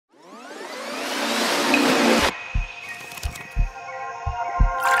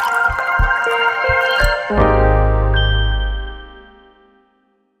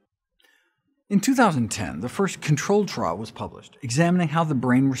2010, the first controlled trial was published, examining how the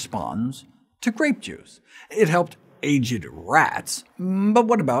brain responds to grape juice. It helped aged rats, but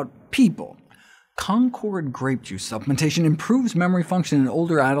what about people? Concord grape juice supplementation improves memory function in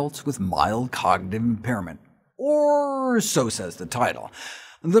older adults with mild cognitive impairment, or so says the title.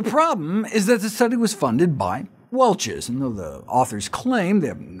 The problem is that the study was funded by Welch's, and though the authors claim they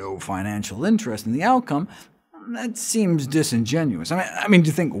have no financial interest in the outcome, that seems disingenuous. I mean, do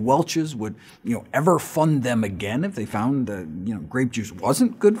you think Welch's would ever fund them again if they found that grape juice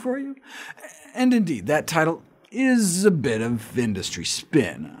wasn't good for you? And indeed, that title is a bit of industry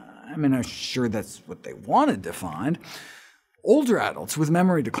spin. I'm sure that's what they wanted to find. Older adults with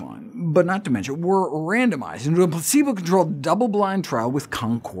memory decline, but not dementia, were randomized into a placebo-controlled double-blind trial with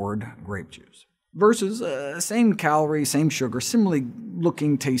Concord grape juice, versus same calorie, same sugar, similarly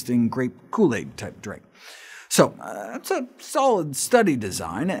looking, tasting grape Kool-Aid type drink. So it's a solid study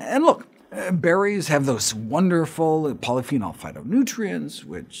design, and look, berries have those wonderful polyphenol phytonutrients,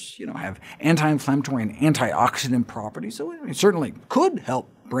 which have anti-inflammatory and antioxidant properties, so it certainly could help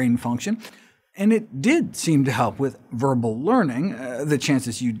brain function. And it did seem to help with verbal learning. The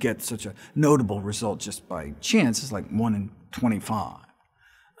chances you'd get such a notable result just by chance is like 1 in 25.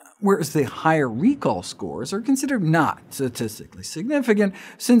 Whereas the higher recall scores are considered not statistically significant,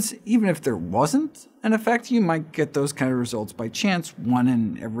 since even if there wasn't an effect, you might get those kind of results by chance 1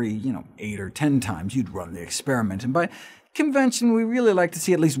 in every 8 or 10 times you'd run the experiment. And by convention, we really like to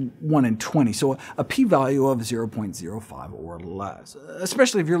see at least 1 in 20, so a p-value of 0.05 or less,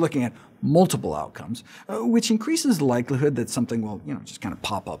 especially if you're looking at multiple outcomes, which increases the likelihood that something will just kind of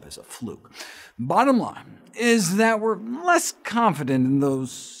pop up as a fluke. Bottom line is that we're less confident in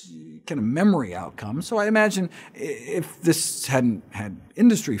those kind of memory outcomes, so I imagine if this hadn't had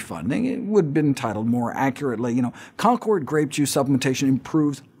industry funding, it would have been titled more accurately, Concord grape juice supplementation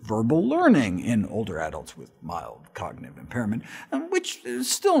improves verbal learning in older adults with mild cognitive impairment, which is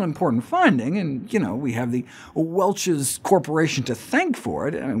still an important finding, and we have the Welch's Corporation to thank for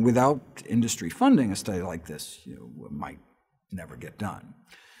it. Without industry funding, a study like this might never get done.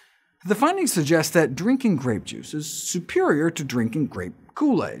 The findings suggest that drinking grape juice is superior to drinking grape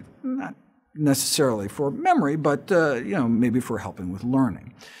Kool-Aid, not necessarily for memory, but maybe for helping with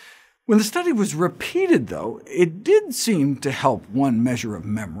learning. When the study was repeated, though, it did seem to help one measure of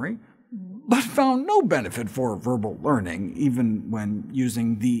memory, but found no benefit for verbal learning, even when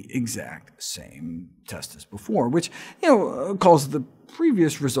using the exact same test as before, which calls the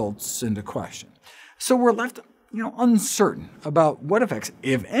previous results into question. So we're left uncertain about what effects,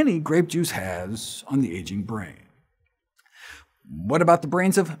 if any, grape juice has on the aging brain. What about the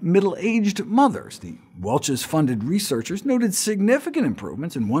brains of middle-aged mothers? The Welch's-funded researchers noted significant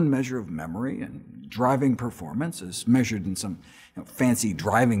improvements in one measure of memory and driving performance, as measured in some fancy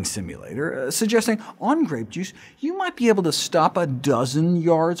driving simulator, suggesting on grape juice you might be able to stop 12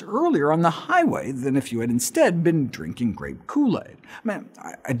 yards earlier on the highway than if you had instead been drinking grape Kool-Aid.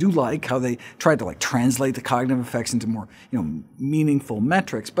 I do like how they tried to translate the cognitive effects into more meaningful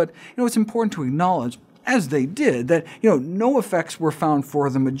metrics, but it's important to acknowledge, as they did, that no effects were found for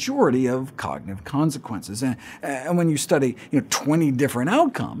the majority of cognitive consequences. And when you study 20 different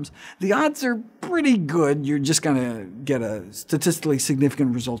outcomes, the odds are pretty good you're just going to get a statistically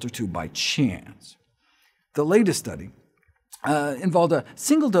significant result or two by chance. The latest study involved a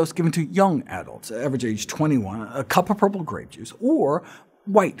single dose given to young adults, average age 21, a cup of purple grape juice, or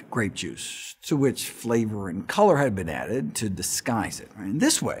white grape juice, to which flavor and color had been added to disguise it. In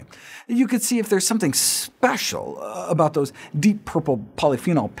this way, you could see if there's something special about those deep purple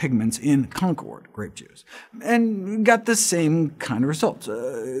polyphenol pigments in Concord grape juice, and got the same kind of results,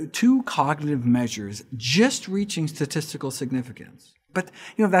 2 cognitive measures just reaching statistical significance. But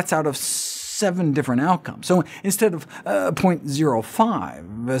that's out of 7 different outcomes. So instead of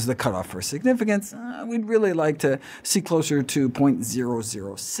 0.05 as the cutoff for significance, we'd really like to see closer to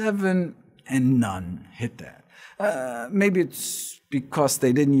 0.007, and none hit that. Maybe it's because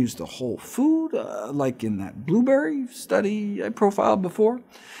they didn't use the whole food, like in that blueberry study I profiled before.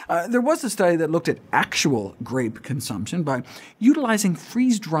 There was a study that looked at actual grape consumption by utilizing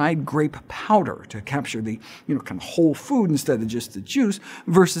freeze-dried grape powder to capture the kind of whole food instead of just the juice,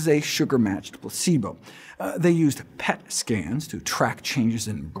 versus a sugar-matched placebo. They used PET scans to track changes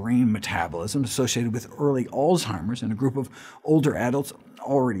in brain metabolism associated with early Alzheimer's in a group of older adults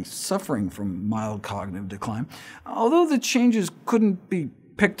already suffering from mild cognitive decline. Although the changes couldn't be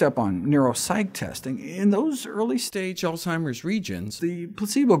picked up on neuropsych testing, in those early-stage Alzheimer's regions, the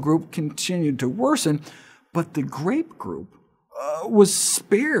placebo group continued to worsen, but the grape group was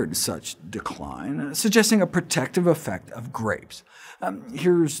spared such decline, suggesting a protective effect of grapes.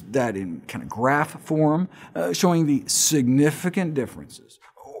 Here's that in kind of graph form, showing the significant differences,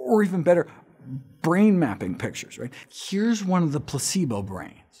 or even better, brain mapping pictures. Here's one of the placebo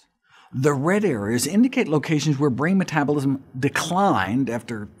brains. The red areas indicate locations where brain metabolism declined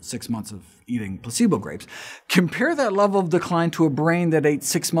after 6 months of eating placebo grapes. Compare that level of decline to a brain that ate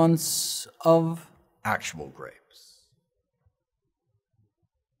 6 months of actual grapes.